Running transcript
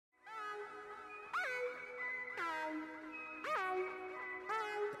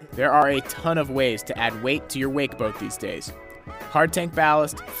There are a ton of ways to add weight to your wake boat these days. Hard tank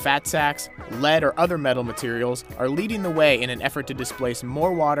ballast, fat sacks, lead, or other metal materials are leading the way in an effort to displace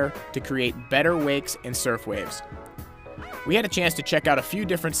more water to create better wakes and surf waves. We had a chance to check out a few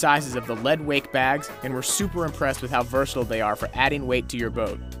different sizes of the lead wake bags and were super impressed with how versatile they are for adding weight to your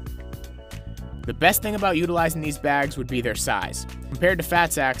boat. The best thing about utilizing these bags would be their size. Compared to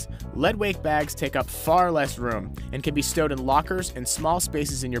fat sacks, lead wake bags take up far less room and can be stowed in lockers and small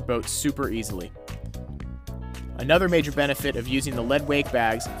spaces in your boat super easily. Another major benefit of using the lead wake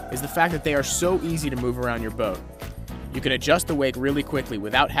bags is the fact that they are so easy to move around your boat. You can adjust the wake really quickly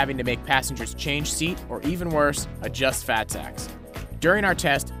without having to make passengers change seat or, even worse, adjust fat sacks. During our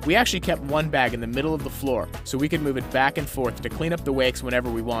test, we actually kept one bag in the middle of the floor so we could move it back and forth to clean up the wakes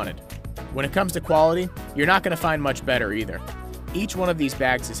whenever we wanted. When it comes to quality, you're not going to find much better either. Each one of these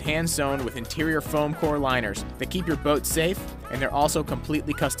bags is hand-sewn with interior foam core liners that keep your boat safe, and they're also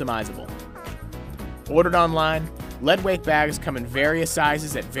completely customizable. Ordered online, lead wake bags come in various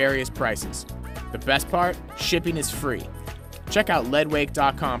sizes at various prices. The best part? Shipping is free. Check out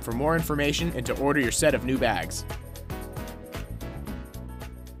leadwake.com for more information and to order your set of new bags.